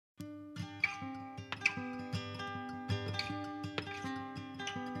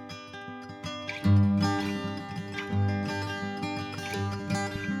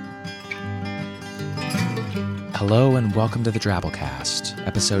Hello and welcome to the Drabblecast,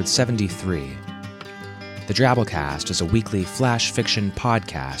 episode 73. The Drabblecast is a weekly flash fiction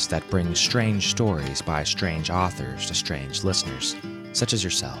podcast that brings strange stories by strange authors to strange listeners, such as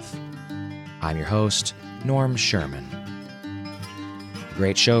yourself. I'm your host, Norm Sherman.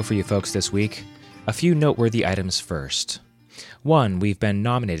 Great show for you folks this week. A few noteworthy items first. One, we've been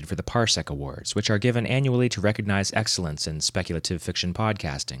nominated for the Parsec Awards, which are given annually to recognize excellence in speculative fiction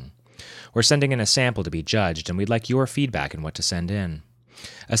podcasting. We're sending in a sample to be judged, and we'd like your feedback on what to send in.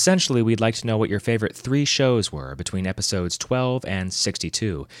 Essentially, we'd like to know what your favorite 3 shows were between episodes 12 and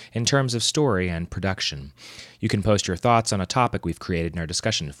 62, in terms of story and production. You can post your thoughts on a topic we've created in our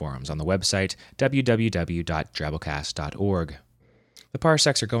discussion forums on the website www.drabblecast.org. The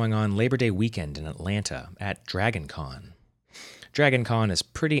Parsecs are going on Labor Day weekend in Atlanta at DragonCon. DragonCon is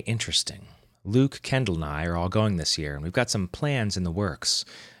pretty interesting. Luke, Kendall, and I are all going this year, and we've got some plans in the works.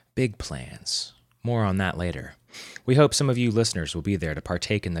 Big plans. More on that later. We hope some of you listeners will be there to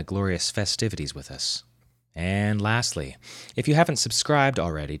partake in the glorious festivities with us. And lastly, if you haven't subscribed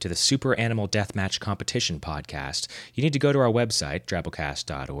already to the Super Animal Deathmatch Competition podcast, you need to go to our website,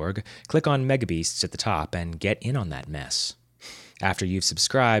 drabblecast.org, click on Megabeasts at the top, and get in on that mess. After you've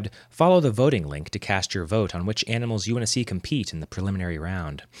subscribed, follow the voting link to cast your vote on which animals you want to see compete in the preliminary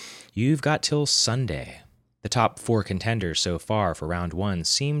round. You've got till Sunday. The top 4 contenders so far for round 1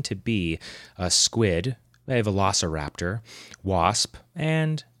 seem to be a squid, a velociraptor, wasp,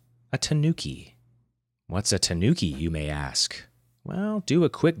 and a tanuki. What's a tanuki, you may ask? Well, do a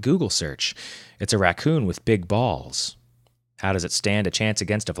quick Google search. It's a raccoon with big balls. How does it stand a chance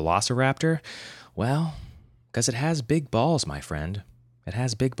against a velociraptor? Well, because it has big balls, my friend. It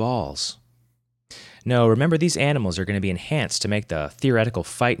has big balls. No, remember, these animals are going to be enhanced to make the theoretical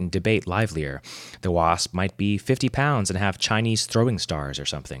fight and debate livelier. The wasp might be 50 pounds and have Chinese throwing stars or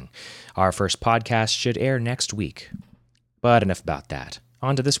something. Our first podcast should air next week. But enough about that.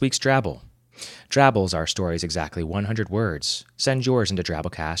 On to this week's Drabble. Drabbles are stories exactly 100 words. Send yours into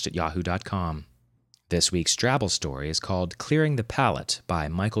drabblecast@yahoo.com. This week's Drabble story is called Clearing the Palate by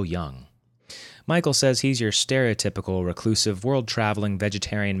Michael Young. Michael says he's your stereotypical, reclusive, world-traveling,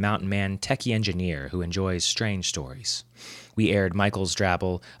 vegetarian mountain man techie engineer who enjoys strange stories. We aired Michael's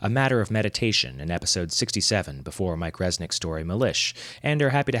Drabble, A Matter of Meditation, in episode 67 before Mike Resnick's story Milish, and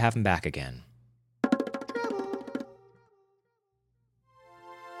are happy to have him back again.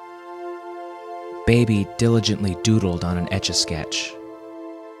 Baby diligently doodled on an Etch-a-Sketch.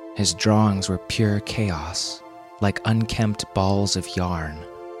 His drawings were pure chaos, like unkempt balls of yarn.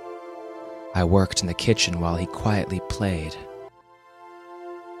 I worked in the kitchen while he quietly played.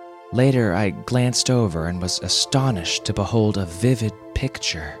 Later, I glanced over and was astonished to behold a vivid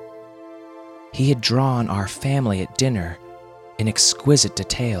picture. He had drawn our family at dinner in exquisite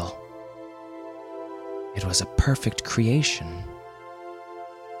detail. It was a perfect creation.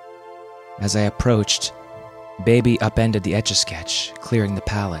 As I approached, Baby upended the Etch-a-Sketch, clearing the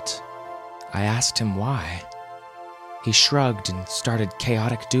palette. I asked him why. He shrugged and started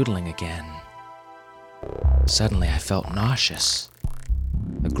chaotic doodling again. Suddenly, I felt nauseous.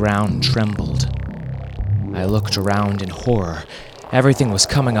 The ground trembled. I looked around in horror. Everything was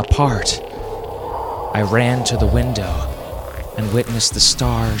coming apart. I ran to the window and witnessed the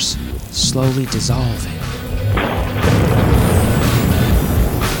stars slowly dissolving.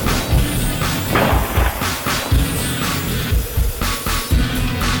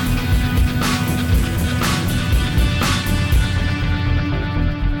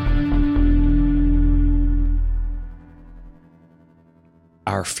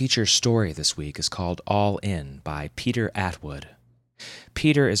 Our feature story this week is called All In by Peter Atwood.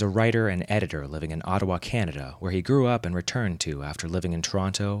 Peter is a writer and editor living in Ottawa, Canada, where he grew up and returned to after living in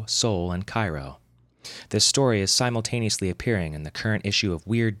Toronto, Seoul, and Cairo. This story is simultaneously appearing in the current issue of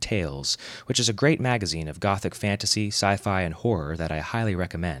Weird Tales, which is a great magazine of gothic fantasy, sci-fi, and horror that I highly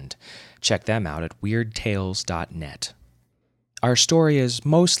recommend. Check them out at weirdtales.net. Our story is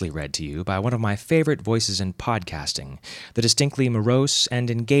mostly read to you by one of my favorite voices in podcasting, the distinctly morose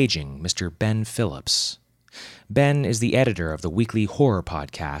and engaging Mr. Ben Phillips. Ben is the editor of the weekly horror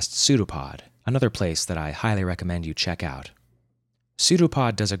podcast Pseudopod, another place that I highly recommend you check out.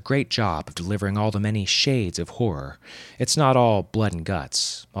 Pseudopod does a great job of delivering all the many shades of horror. It's not all blood and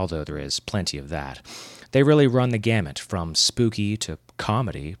guts, although there is plenty of that. They really run the gamut, from spooky to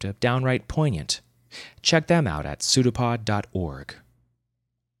comedy to downright poignant. Check them out at pseudopod.org.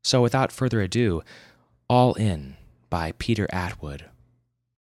 So without further ado, All In by Peter Atwood.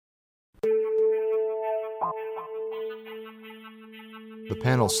 The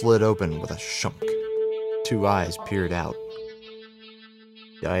panel slid open with a shunk. 2 eyes peered out.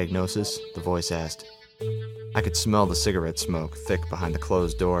 "Diagnosis?" the voice asked. I I could smell the cigarette smoke thick behind the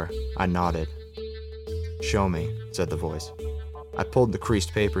closed door. I nodded. "Show me," said the voice. I pulled the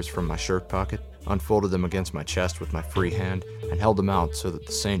creased papers from my shirt pocket, unfolded them against my chest with my free hand, and held them out so that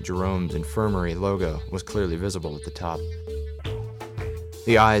the St. Jerome's Infirmary logo was clearly visible at the top.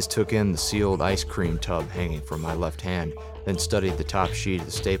 The eyes took in the sealed ice cream tub hanging from my left hand, then studied the top sheet of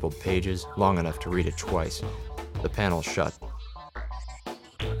the stapled pages long enough to read it twice. The panel shut.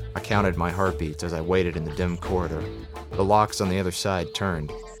 I counted my heartbeats as I waited in the dim corridor. The locks on the other side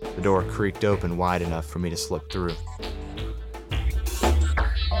turned. The door creaked open wide enough for me to slip through.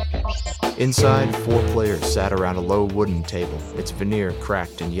 Inside, 4 players sat around a low wooden table, its veneer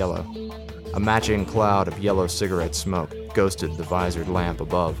cracked and yellow. A matching cloud of yellow cigarette smoke ghosted the visored lamp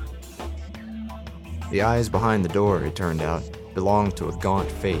above. The eyes behind the door, it turned out, belonged to a gaunt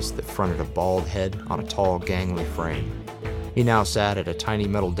face that fronted a bald head on a tall, gangly frame. He now sat at a tiny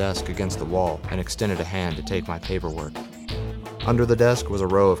metal desk against the wall and extended a hand to take my paperwork. Under the desk was a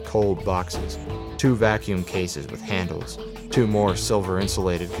row of cold boxes, 2 vacuum cases with handles, 2 more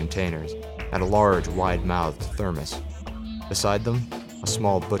silver-insulated containers, and a large, wide-mouthed thermos. Beside them, a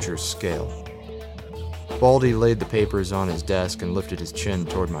small butcher's scale. Baldy laid the papers on his desk and lifted his chin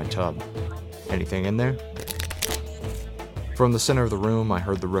toward my tub. "Anything in there?" From the center of the room, I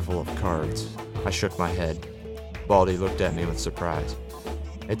heard the riffle of cards. I shook my head. Baldy looked at me with surprise.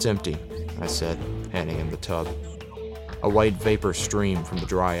 "It's empty," I said, handing him the tub. A white vapor stream from the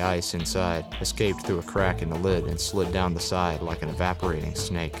dry ice inside escaped through a crack in the lid and slid down the side like an evaporating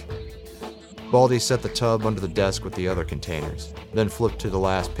snake. Baldy set the tub under the desk with the other containers, then flipped to the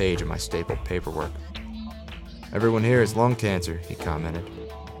last page of my stapled paperwork. "Everyone here has lung cancer," he commented.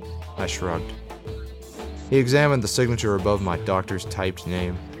 I shrugged. He examined the signature above my doctor's typed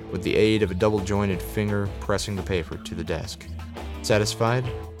name, with the aid of a double-jointed finger pressing the paper to the desk. "Satisfied?"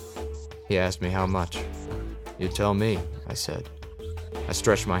 He asked me how much. "You tell me," I said. I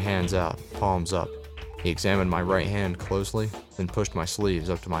stretched my hands out, palms up. He examined my right hand closely, then pushed my sleeves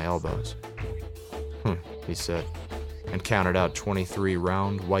up to my elbows. He said, and counted out 23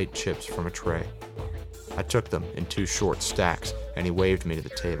 round, white chips from a tray. I took them in 2 short stacks, and he waved me to the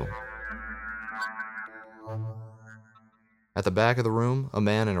table. At the back of the room, a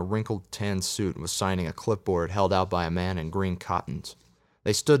man in a wrinkled tan suit was signing a clipboard held out by a man in green cottons.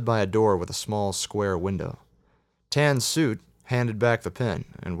 They stood by a door with a small square window. Tan suit handed back the pen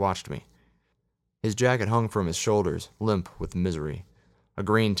and watched me. His jacket hung from his shoulders, limp with misery. A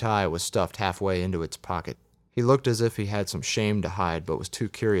green tie was stuffed halfway into its pocket. He looked as if he had some shame to hide but was too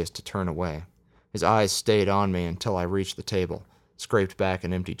curious to turn away. His eyes stayed on me until I reached the table, scraped back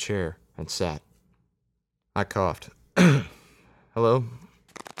an empty chair, and sat. I coughed. "Hello?"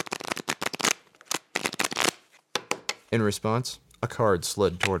 In response, a card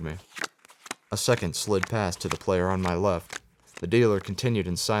slid toward me. A second slid past to the player on my left. The dealer continued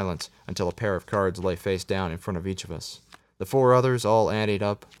in silence until a pair of cards lay face down in front of each of us. The 4 others all anteed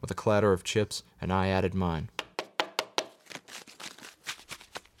up with a clatter of chips, and I added mine.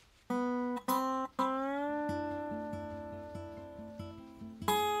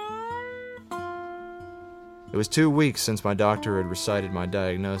 It was 2 weeks since my doctor had recited my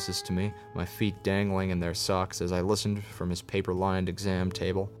diagnosis to me, my feet dangling in their socks as I listened from his paper-lined exam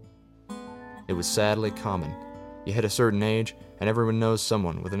table. It was sadly common. You hit a certain age, and everyone knows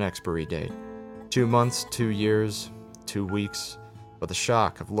someone with an expiry date. 2 months, 2 years, 2 weeks. But the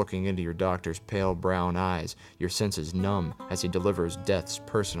shock of looking into your doctor's pale brown eyes, your senses numb as he delivers death's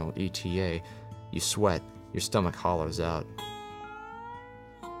personal ETA, you sweat, your stomach hollows out.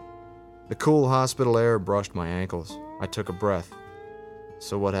 The cool hospital air brushed my ankles. I took a breath.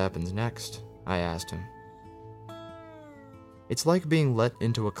 "So what happens next?" I asked him. It's like being let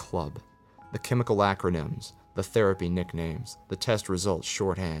into a club. The chemical acronyms, the therapy nicknames, the test results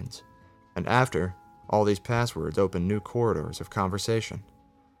shorthands. And after, all these passwords open new corridors of conversation.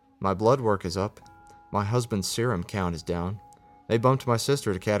 My blood work is up. My husband's serum count is down. They bumped my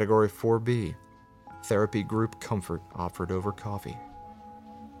sister to category 4B. Therapy group comfort offered over coffee.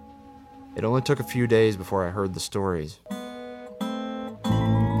 It only took a few days before I heard the stories.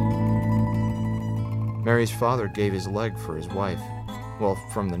 Mary's father gave his leg for his wife. Well,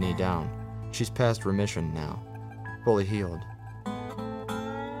 from the knee down. She's past remission now. Fully healed.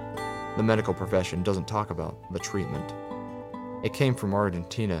 The medical profession doesn't talk about the treatment. It came from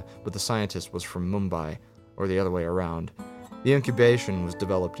Argentina, but the scientist was from Mumbai, or the other way around. The incubation was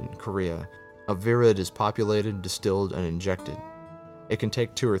developed in Korea. A virid is populated, distilled, and injected. It can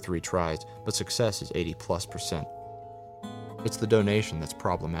take 2 or 3 tries, but success is 80+%. It's the donation that's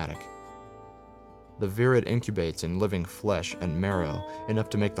problematic. The virid incubates in living flesh and marrow enough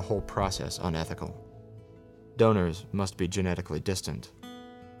to make the whole process unethical. Donors must be genetically distant.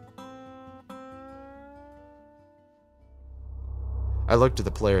 I looked at the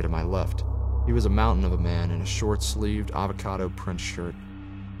player to my left. He was a mountain of a man in a short-sleeved avocado print shirt.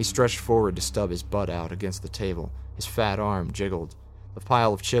 He stretched forward to stub his butt out against the table. His fat arm jiggled. The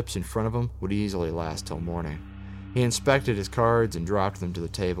pile of chips in front of him would easily last till morning. He inspected his cards and dropped them to the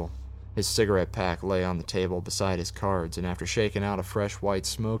table. His cigarette pack lay on the table beside his cards, and after shaking out a fresh white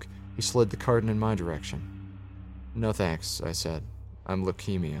smoke, he slid the carton in my direction. "No thanks," I said. "I'm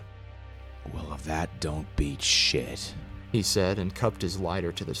leukemia." "Well, if that don't beat shit," he said, and cupped his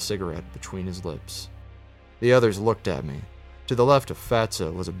lighter to the cigarette between his lips. The others looked at me. To the left of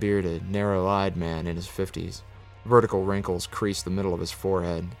Fatso was a bearded, narrow-eyed man in his 50s. Vertical wrinkles creased the middle of his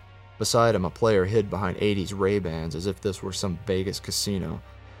forehead. Beside him, a player hid behind 80s Ray-Bans as if this were some Vegas casino.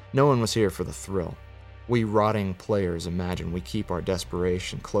 No one was here for the thrill. We rotting players imagine we keep our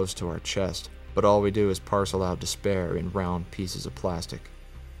desperation close to our chest, but all we do is parcel out despair in round pieces of plastic.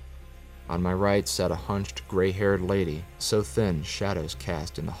 On my right sat a hunched, gray-haired lady, so thin shadows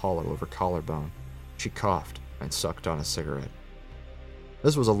cast in the hollow of her collarbone. She coughed and sucked on a cigarette.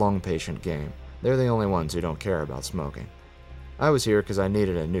 This was a lung-patient game. They're the only ones who don't care about smoking. I was here because I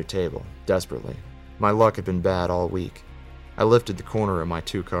needed a new table, desperately. My luck had been bad all week. I lifted the corner of my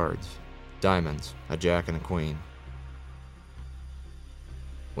 2 cards. Diamonds, a jack and a queen.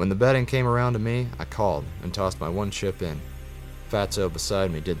 When the betting came around to me, I called and tossed my 1 chip in. Fatso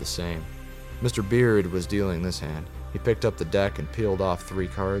beside me did the same. Mr. Beard was dealing this hand. He picked up the deck and peeled off 3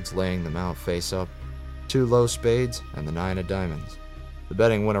 cards, laying them out face up. 2 low spades and the 9 of diamonds. The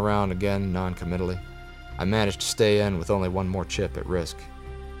betting went around again non-committally. I managed to stay in with only 1 more chip at risk.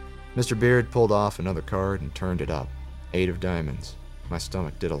 Mr. Beard pulled off another card and turned it up. 8 of diamonds. My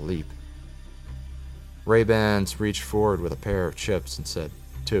stomach did a leap. Ray-Bans reached forward with a pair of chips and said,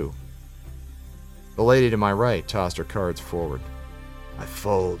 2. The lady to my right tossed her cards forward. "I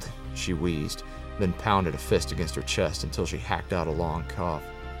fold," she wheezed, then pounded a fist against her chest until she hacked out a long cough.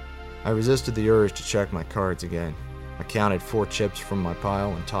 I resisted the urge to check my cards again. I counted 4 chips from my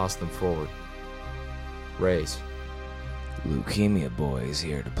pile and tossed them forward. Raise. "Leukemia boy's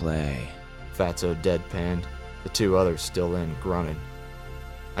here to play." Fatso deadpanned. The 2 others still in grunted.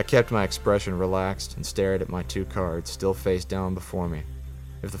 I kept my expression relaxed and stared at my 2 cards still face down before me.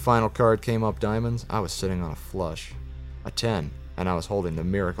 If the final card came up diamonds, I was sitting on a flush. A 10, and I was holding the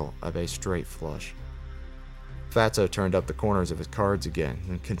miracle of a straight flush. Fatso turned up the corners of his cards again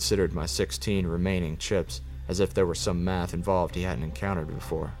and considered my 16 remaining chips as if there were some math involved he hadn't encountered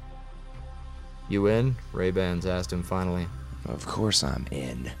before. "You in?" Ray-Bans asked him finally. "Of course I'm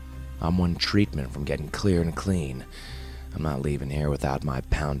in. I'm 1 treatment from getting clear and clean. I'm not leaving here without my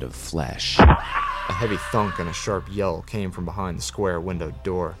pound of flesh." A heavy thunk and a sharp yell came from behind the square windowed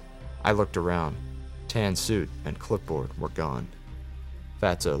door. I looked around. Tan suit and clipboard were gone.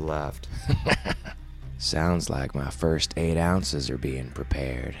 Fatso laughed. "Sounds like my first 8 ounces are being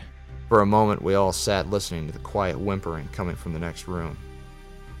prepared." For a moment, we all sat listening to the quiet whimpering coming from the next room.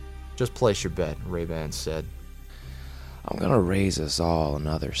 "Just place your bet," Ray-Bans said. "I'm gonna raise us all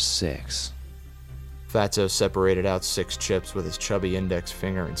another 6. Fatso separated out 6 chips with his chubby index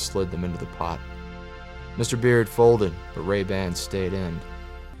finger and slid them into the pot. Mr. Beard folded, but Ray-Bans stayed in.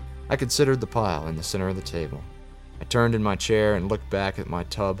 I considered the pile in the center of the table. I turned in my chair and looked back at my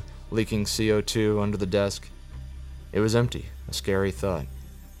tub, leaking CO2 under the desk. It was empty, a scary thought.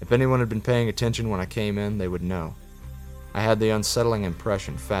 If anyone had been paying attention when I came in, they would know. I had the unsettling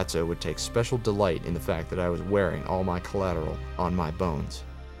impression Fatso would take special delight in the fact that I was wearing all my collateral on my bones.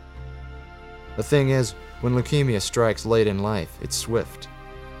 The thing is, when leukemia strikes late in life, it's swift.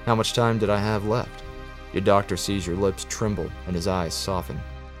 How much time did I have left? Your doctor sees your lips tremble and his eyes soften.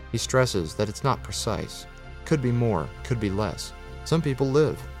 He stresses that it's not precise. Could be more, could be less. Some people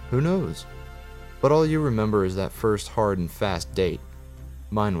live, who knows? But all you remember is that first hard and fast date.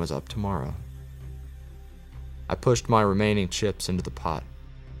 Mine was up tomorrow. I pushed my remaining chips into the pot.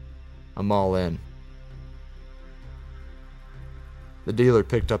 I'm all in. The dealer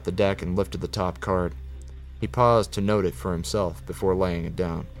picked up the deck and lifted the top card. He paused to note it for himself before laying it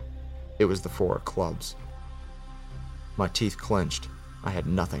down. It was the 4 of clubs. My teeth clenched. I had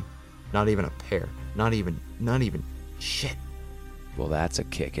nothing. Not even a pair. Not even shit. "Well, that's a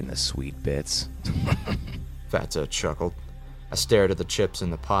kick in the sweet bits." Fatso chuckled. I stared at the chips in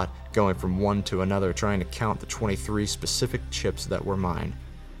the pot, going from one to another, trying to count the 23 specific chips that were mine.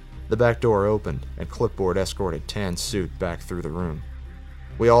 The back door opened, and Clipboard escorted Tan Suit back through the room.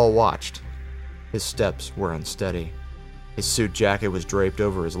 We all watched. His steps were unsteady. His suit jacket was draped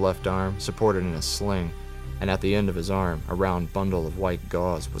over his left arm, supported in a sling, and at the end of his arm, a round bundle of white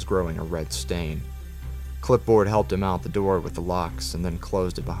gauze was growing a red stain. Clipboard helped him out the door with the locks and then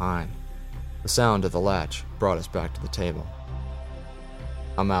closed it behind. The sound of the latch brought us back to the table.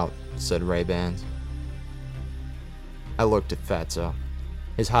 "I'm out," said Ray-Bans. I looked at Fatso.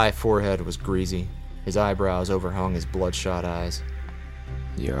 His high forehead was greasy. His eyebrows overhung his bloodshot eyes.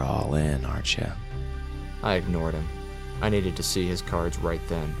 You're all in, aren't you? I ignored him. I needed to see his cards right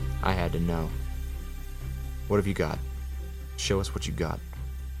then. I had to know. "What have you got? Show us what you got."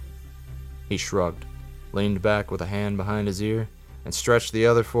 He shrugged, leaned back with a hand behind his ear, and stretched the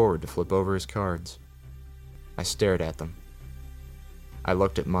other forward to flip over his cards. I stared at them. I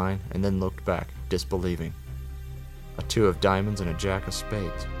looked at mine and then looked back, disbelieving. A 2 of diamonds and a jack of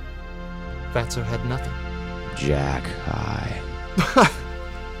spades. Fatso had nothing. Jack high.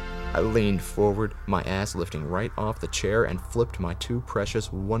 I leaned forward, my ass lifting right off the chair, and flipped my 2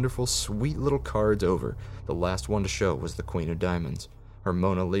 precious, wonderful, sweet little cards over. The last one to show was the Queen of Diamonds, her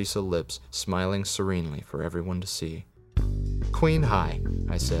Mona Lisa lips smiling serenely for everyone to see. "Queen high,"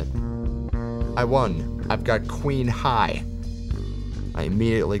 I said. "I won. I've got Queen high." I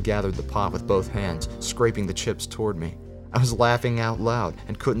immediately gathered the pot with both hands, scraping the chips toward me. I was laughing out loud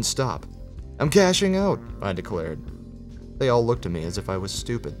and couldn't stop. "I'm cashing out," I declared. They all looked at me as if I was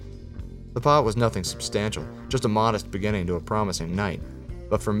stupid. The pot was nothing substantial, just a modest beginning to a promising night.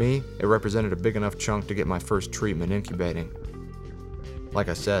 But for me, it represented a big enough chunk to get my first treatment incubating. Like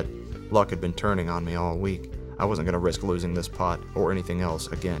I said, luck had been turning on me all week. I wasn't going to risk losing this pot or anything else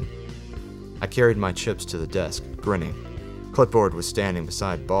again. I carried my chips to the desk, grinning. Clipboard was standing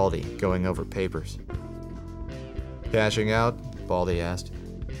beside Baldy, going over papers. "Cashing out?" Baldy asked.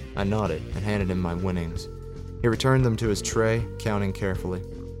 I nodded and handed him my winnings. He returned them to his tray, counting carefully.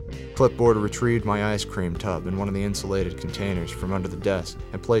 Clipboard retrieved my ice cream tub in one of the insulated containers from under the desk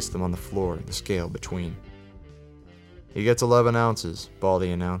and placed them on the floor, the scale between. "He gets 11 ounces,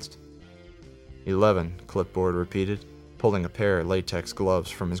 Baldy announced. 11, Clipboard repeated, pulling a pair of latex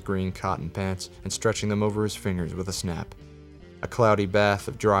gloves from his green cotton pants and stretching them over his fingers with a snap. A cloudy bath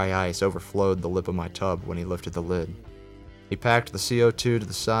of dry ice overflowed the lip of my tub when he lifted the lid. He packed the CO2 to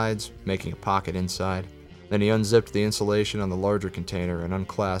the sides, making a pocket inside. Then he unzipped the insulation on the larger container and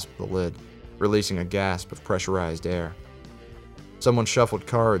unclasped the lid, releasing a gasp of pressurized air. Someone shuffled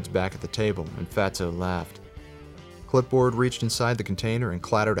cards back at the table, and Fatso laughed. Clipboard reached inside the container and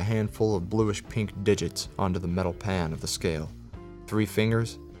clattered a handful of bluish-pink digits onto the metal pan of the scale. 3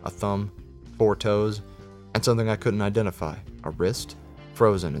 fingers, a thumb, 4 toes, and something I couldn't identify, a wrist,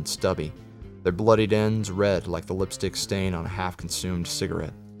 frozen and stubby, their bloodied ends red like the lipstick stain on a half-consumed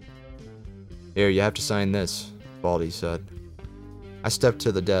cigarette. "Here, you have to sign this," Baldy said. I stepped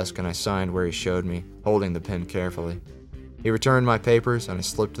to the desk and I signed where he showed me, holding the pen carefully. He returned my papers and I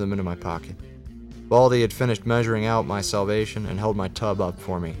slipped them into my pocket. Baldy had finished measuring out my salvation and held my tub up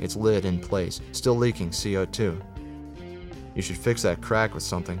for me, its lid in place, still leaking CO2. "You should fix that crack with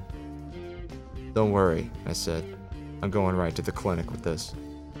something." "Don't worry," I said. "I'm going right to the clinic with this."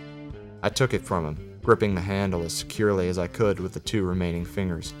 I took it from him, gripping the handle as securely as I could with the 2 remaining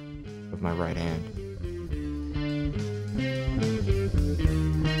fingers of my right hand.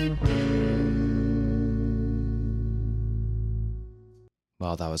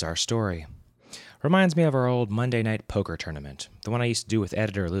 Well, that was our story. Reminds me of our old Monday night poker tournament, the one I used to do with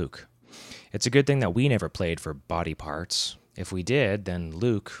editor Luke. It's a good thing that we never played for body parts. If we did, then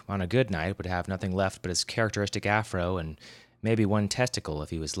Luke, on a good night, would have nothing left but his characteristic afro and maybe 1 testicle if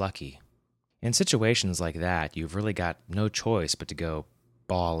he was lucky. In situations like that, you've really got no choice but to go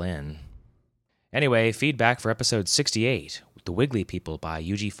ball in. Anyway, feedback for episode 68, The Wiggly People by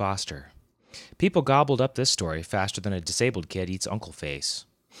Eugene Foster. People gobbled up this story faster than a disabled kid eats Uncle Face.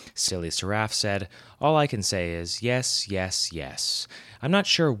 Silly Seraph said, "All I can say is yes, yes, yes. I'm not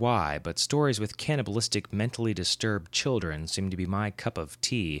sure why, but stories with cannibalistic, mentally disturbed children seem to be my cup of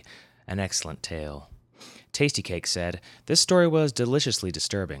tea. An excellent tale." Tasty Cake said, "This story was deliciously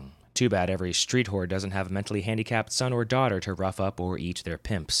disturbing. Too bad every street whore doesn't have a mentally handicapped son or daughter to rough up or eat their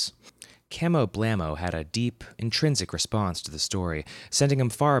pimps." Camo Blammo had a deep, intrinsic response to the story, sending him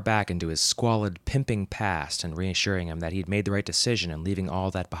far back into his squalid, pimping past and reassuring him that he'd made the right decision in leaving all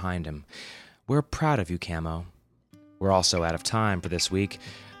that behind him. We're proud of you, Camo. We're also out of time for this week.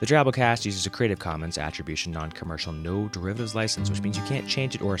 The Drabblecast uses a Creative Commons Attribution Non-Commercial No Derivatives license, which means you can't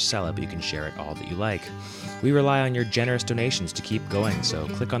change it or sell it, but you can share it all that you like. We rely on your generous donations to keep going, so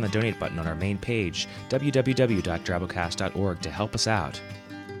click on the donate button on our main page, www.drabblecast.org, to help us out.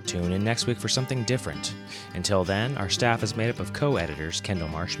 Tune in next week for something different. Until then, our staff is made up of co-editors Kendall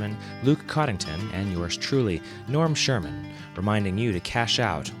Marshman, Luke Coddington, and yours truly, Norm Sherman, reminding you to cash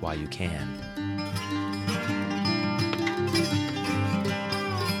out while you can.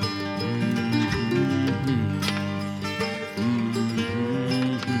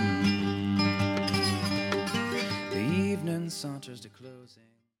 saunters to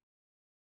closing.